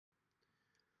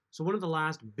So one of the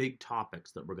last big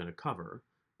topics that we're going to cover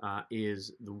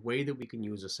is the way that we can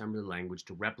use assembly language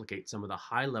to replicate some of the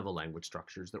high-level language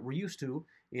structures that we're used to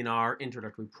in our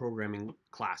introductory programming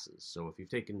classes. So if you've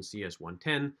taken CS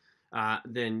 110,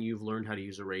 then you've learned how to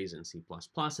use arrays in C++,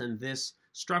 and this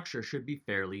structure should be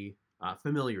fairly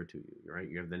familiar to you, right?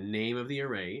 You have the name of the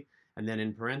array, and then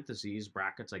in parentheses,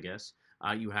 brackets, I guess,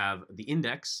 you have the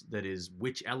index, that is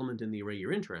which element in the array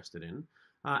you're interested in,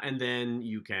 and then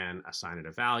you can assign it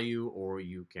a value, or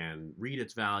you can read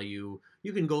its value.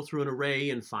 You can go through an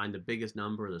array and find the biggest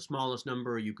number or the smallest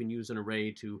number. You can use an array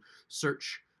to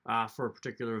search for a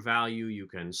particular value. You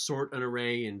can sort an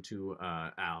array into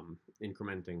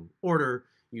incrementing order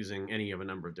using any of a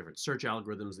number of different search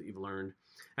algorithms that you've learned.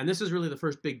 And this is really the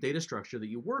first big data structure that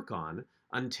you work on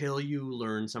until you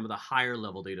learn some of the higher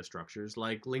level data structures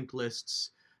like linked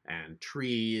lists and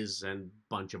trees and a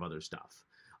bunch of other stuff.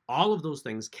 All of those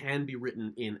things can be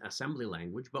written in assembly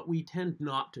language, but we tend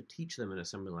not to teach them in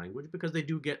assembly language because they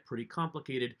do get pretty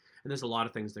complicated and there's a lot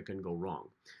of things that can go wrong.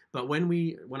 But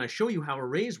when I show you how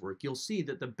arrays work, you'll see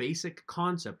that the basic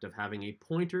concept of having a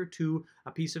pointer to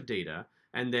a piece of data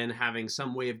and then having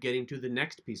some way of getting to the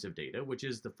next piece of data, which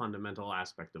is the fundamental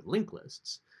aspect of linked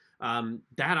lists,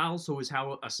 that also is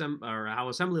how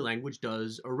assembly language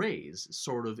does arrays,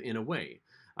 sort of in a way.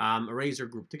 Arrays are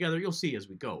grouped together, you'll see as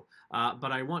we go.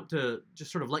 But I want to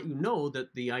just sort of let you know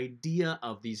that the idea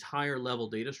of these higher level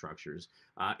data structures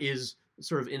is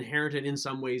sort of inherited in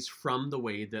some ways from the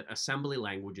way that assembly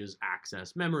languages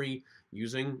access memory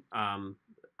using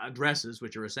addresses,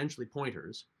 which are essentially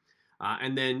pointers.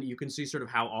 And then you can see sort of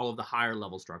how all of the higher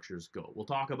level structures go. We'll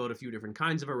talk about a few different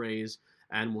kinds of arrays,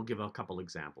 and we'll give a couple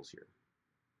examples here.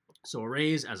 So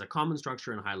arrays as a common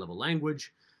structure in a high level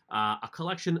language. A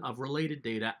collection of related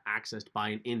data accessed by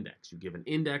an index. You give an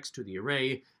index to the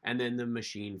array, and then the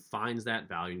machine finds that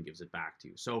value and gives it back to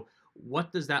you. So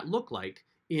what does that look like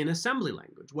in assembly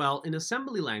language? Well, in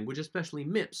assembly language, especially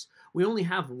MIPS, we only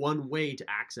have one way to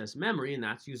access memory, and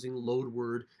that's using load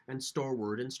word and store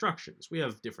word instructions. We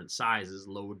have different sizes,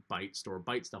 load byte, store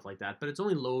byte, stuff like that, but it's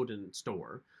only load and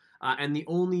store. And the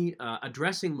only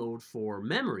addressing mode for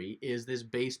memory is this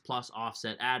base plus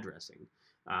offset addressing.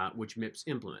 Which MIPS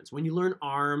implements. When you learn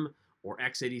ARM or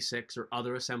x86 or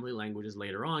other assembly languages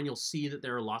later on, you'll see that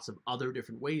there are lots of other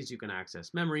different ways you can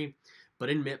access memory, but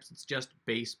in MIPS it's just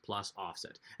base plus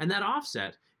offset. And that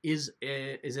offset is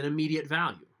an immediate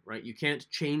value, right? You can't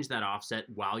change that offset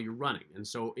while you're running. And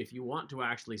so if you want to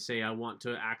actually say, I want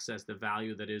to access the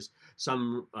value that is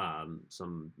some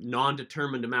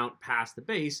non-determined amount past the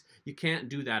base, you can't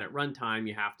do that at runtime.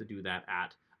 You have to do that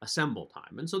at assemble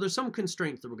time. And so there's some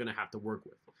constraints that we're going to have to work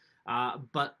with.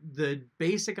 But the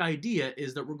basic idea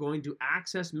is that we're going to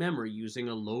access memory using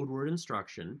a load word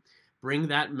instruction, bring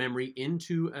that memory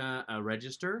into a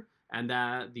register, and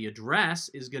that the address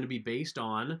is going to be based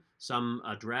on some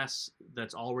address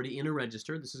that's already in a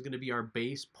register. This is going to be our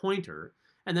base pointer,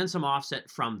 and then some offset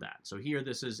from that. So here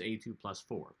this is A2 plus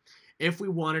 4. If we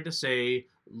wanted to say,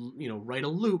 write a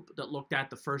loop that looked at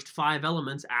the first 5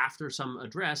 elements after some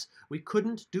address, we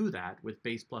couldn't do that with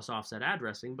base plus offset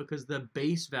addressing because the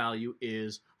base value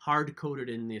is hard-coded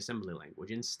in the assembly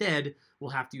language. Instead, we'll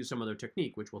have to use some other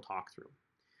technique, which we'll talk through.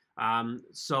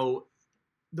 So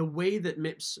the way that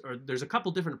MIPS, or there's a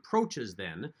couple different approaches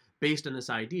then, based on this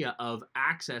idea of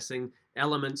accessing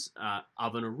elements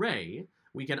of an array.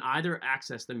 We can either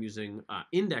access them using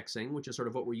indexing, which is sort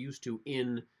of what we're used to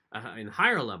in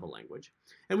higher level language.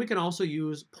 And we can also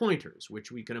use pointers,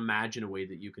 which we can imagine a way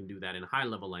that you can do that in high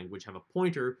level language, have a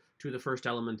pointer to the first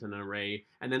element in an array,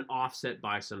 and then offset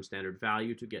by some standard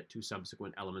value to get to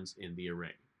subsequent elements in the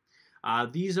array.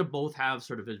 These both have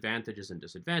sort of advantages and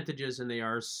disadvantages, and they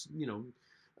are,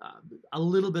 a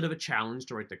little bit of a challenge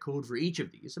to write the code for each of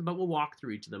these, but we'll walk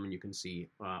through each of them and you can see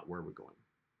where we're going.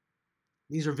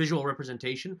 These are visual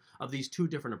representation of these two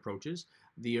different approaches,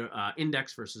 the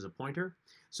index versus a pointer.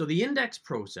 So the index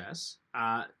process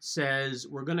says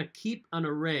we're going to keep an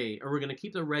array, or we're going to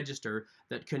keep the register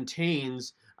that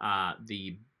contains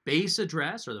the base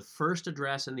address, or the first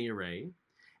address in the array,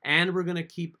 and we're going to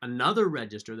keep another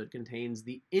register that contains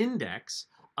the index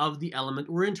of the element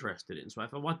we're interested in. So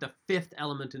if I want the 5th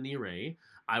element in the array,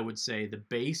 I would say the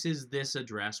base is this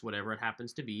address, whatever it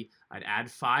happens to be. I'd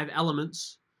add 5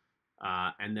 elements,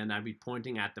 and then I'd be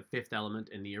pointing at the 5th element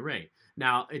in the array.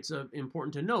 Now, it's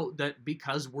important to note that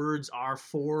because words are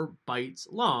 4 bytes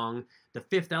long, the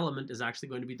 5th element is actually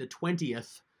going to be the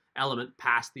 20th element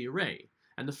past the array.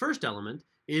 And the first element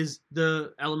is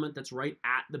the element that's right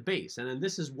at the base. And then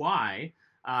this is why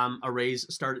arrays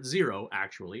start at 0,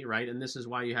 actually, right? And this is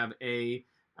why you have A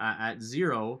at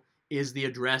 0 is the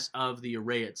address of the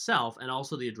array itself and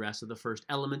also the address of the first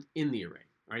element in the array.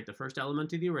 All right, the first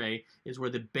element of the array is where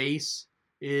the base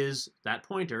is that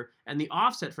pointer, and the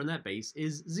offset from that base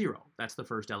is 0. That's the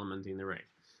first element in the array.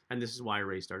 And this is why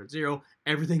arrays start at 0.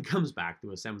 Everything comes back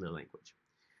to assembly language.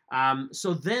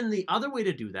 So then the other way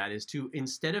to do that is to,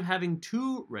 instead of having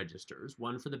two registers,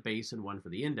 one for the base and one for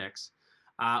the index,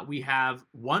 we have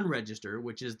one register,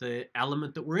 which is the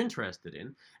element that we're interested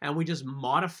in, and we just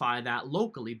modify that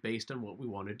locally based on what we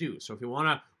want to do. So if we want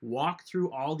to walk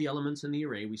through all the elements in the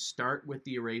array, we start with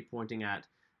the array pointing at,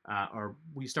 or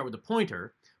we start with the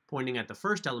pointer pointing at the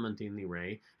first element in the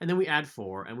array, and then we add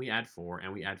 4, and we add 4,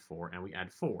 and we add 4, and we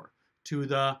add 4 to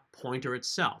the pointer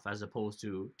itself, as opposed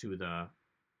to the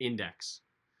index.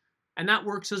 And that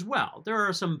works as well. There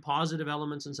are some positive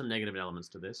elements and some negative elements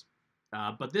to this.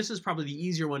 But this is probably the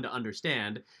easier one to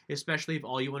understand, especially if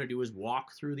all you want to do is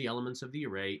walk through the elements of the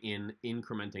array in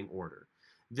incrementing order.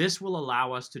 This will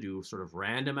allow us to do sort of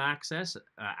random access,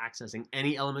 accessing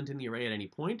any element in the array at any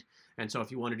point. And so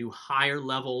if you want to do higher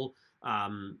level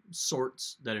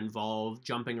sorts that involve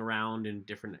jumping around in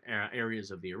different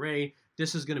areas of the array,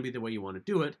 this is going to be the way you want to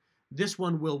do it. This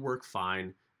one will work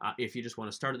fine if you just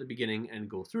want to start at the beginning and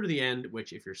go through to the end,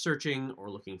 which if you're searching or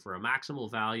looking for a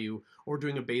maximal value or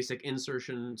doing a basic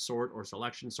insertion sort or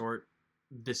selection sort,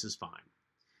 this is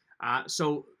fine.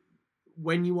 So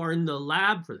when you are in the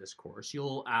lab for this course,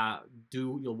 you'll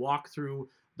walk through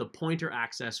the pointer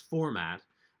access format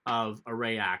of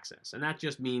array access. And that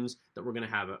just means that we're going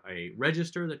to have a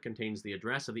register that contains the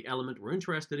address of the element we're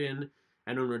interested in.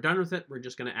 And when we're done with it, we're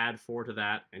just going to add 4 to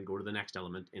that and go to the next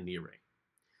element in the array.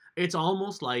 It's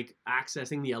almost like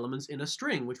accessing the elements in a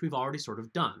string, which we've already sort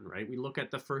of done, right? We look at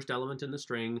the first element in the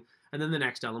string, and then the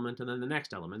next element, and then the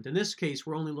next element. In this case,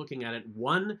 we're only looking at it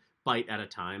 1 byte at a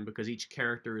time because each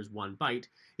character is 1 byte.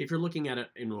 If you're looking at it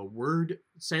in a word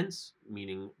sense,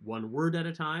 meaning 1 word at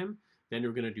a time, then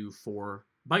you're going to do 4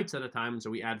 bytes at a time, and so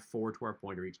we add 4 to our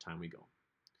pointer each time we go.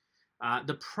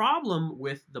 The problem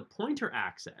with the pointer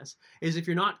access is if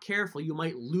you're not careful, you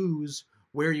might lose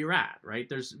where you're at, right?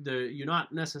 You're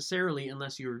not necessarily,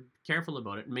 unless you're careful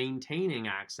about it, maintaining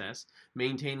access,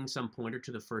 maintaining some pointer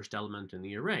to the first element in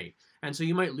the array. And so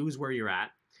you might lose where you're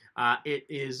at. It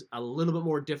is a little bit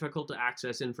more difficult to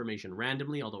access information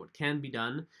randomly, although it can be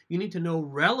done. You need to know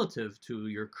relative to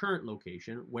your current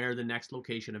location where the next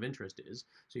location of interest is.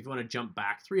 So if you want to jump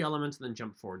back 3 elements and then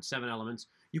jump forward 7 elements,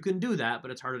 you can do that,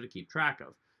 but it's harder to keep track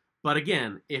of. But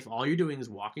again, if all you're doing is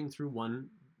walking through one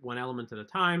element at a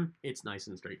time, it's nice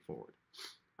and straightforward.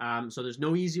 So there's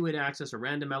no easy way to access a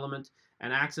random element,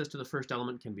 and access to the first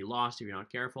element can be lost if you're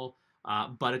not careful,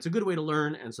 but it's a good way to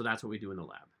learn, and so that's what we do in the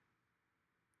lab.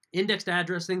 Indexed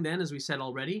addressing, then, as we said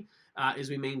already, is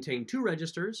we maintain 2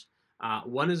 registers.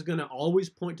 One is going to always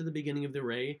point to the beginning of the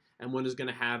array, and one is going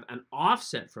to have an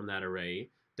offset from that array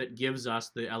that gives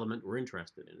us the element we're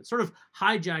interested in. It's sort of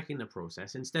hijacking the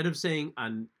process. Instead of saying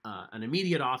an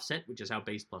immediate offset, which is how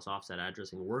base plus offset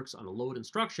addressing works on a load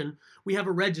instruction, we have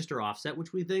a register offset,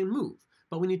 which we then move.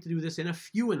 But we need to do this in a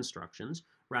few instructions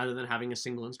rather than having a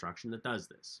single instruction that does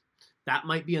this. That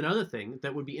might be another thing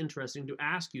that would be interesting to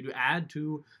ask you to add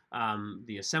to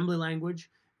the assembly language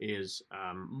is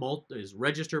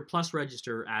register plus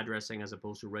register addressing as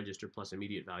opposed to register plus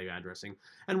immediate value addressing.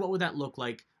 And what would that look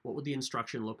like? What would the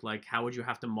instruction look like? How would you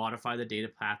have to modify the data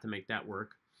path to make that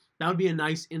work? That would be a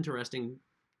nice, interesting,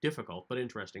 difficult, but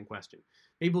interesting question.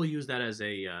 Maybe we'll use that as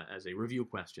a review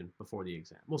question before the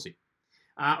exam. We'll see.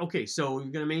 Okay, so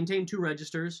you're going to maintain 2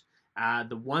 registers.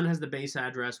 The one has the base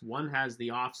address, one has the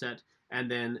offset, and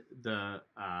then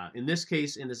in this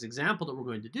case, in this example that we're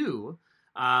going to do,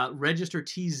 register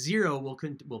T0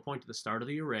 will point to the start of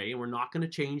the array, and we're not going to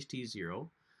change T0.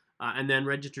 And then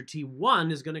register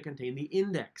T1 is going to contain the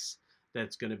index.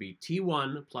 That's going to be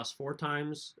T1 plus 4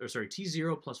 times, or sorry,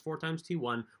 T0 plus 4 times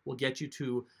T1 will get you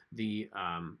to the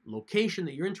location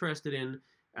that you're interested in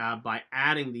by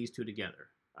adding these 2 together.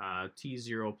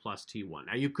 T0 plus T1.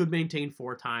 Now you could maintain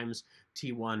 4 times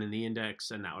T1 in the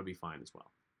index, and that would be fine as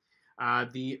well.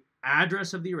 The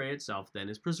address of the array itself then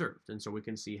is preserved, and so we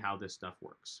can see how this stuff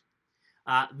works.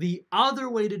 The other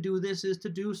way to do this is to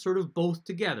do sort of both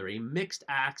together, a mixed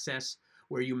access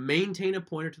where you maintain a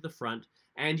pointer to the front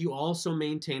and you also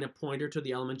maintain a pointer to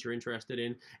the element you're interested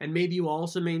in, and maybe you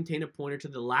also maintain a pointer to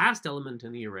the last element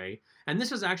in the array. And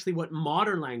this is actually what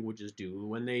modern languages do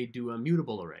when they do a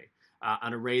mutable array,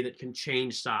 an array that can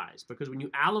change size. Because when you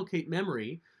allocate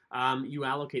memory, you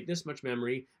allocate this much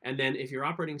memory, and then if your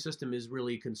operating system is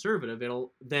really conservative,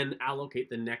 it'll then allocate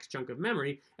the next chunk of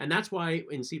memory, and that's why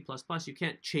in C++ you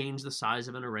can't change the size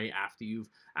of an array after you've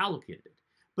allocated it.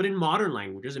 But in modern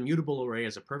languages, a mutable array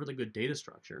has a perfectly good data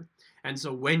structure. And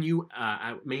so when you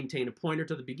maintain a pointer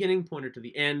to the beginning, pointer to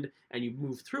the end, and you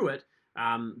move through it,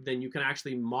 then you can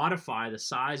actually modify the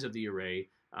size of the array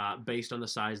based on the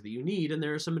size that you need. And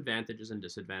there are some advantages and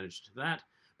disadvantages to that.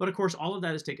 But of course, all of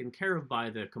that is taken care of by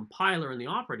the compiler and the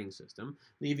operating system,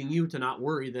 leaving you to not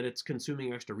worry that it's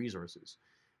consuming extra resources.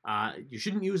 You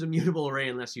shouldn't use a mutable array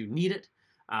unless you need it,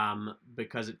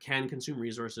 because it can consume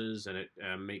resources and it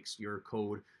makes your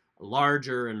code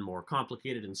larger and more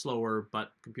complicated and slower,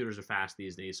 but computers are fast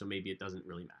these days, so maybe it doesn't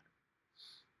really matter.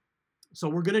 So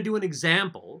we're going to do an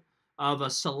example of a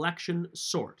selection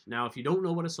sort. Now, if you don't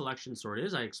know what a selection sort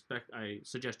is, I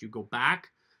suggest you go back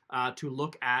to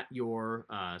look at your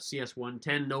CS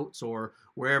 110 notes or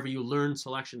wherever you learn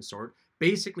selection sort.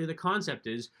 Basically, the concept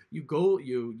is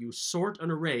you sort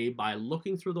an array by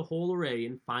looking through the whole array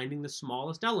and finding the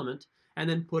smallest element and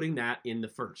then putting that in the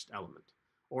first element.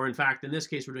 Or in fact, in this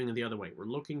case, we're doing it the other way. We're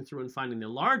looking through and finding the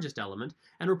largest element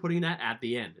and we're putting that at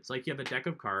the end. It's like you have a deck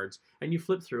of cards and you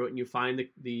flip through it and you find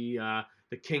the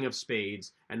king of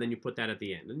spades and then you put that at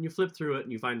the end. And you flip through it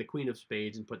and you find the queen of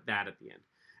spades and put that at the end.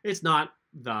 It's not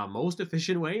the most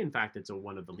efficient way. In fact, it's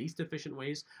one of the least efficient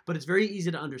ways, but it's very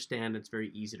easy to understand. It's very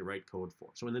easy to write code for.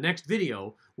 So in the next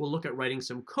video, we'll look at writing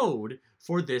some code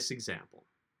for this example.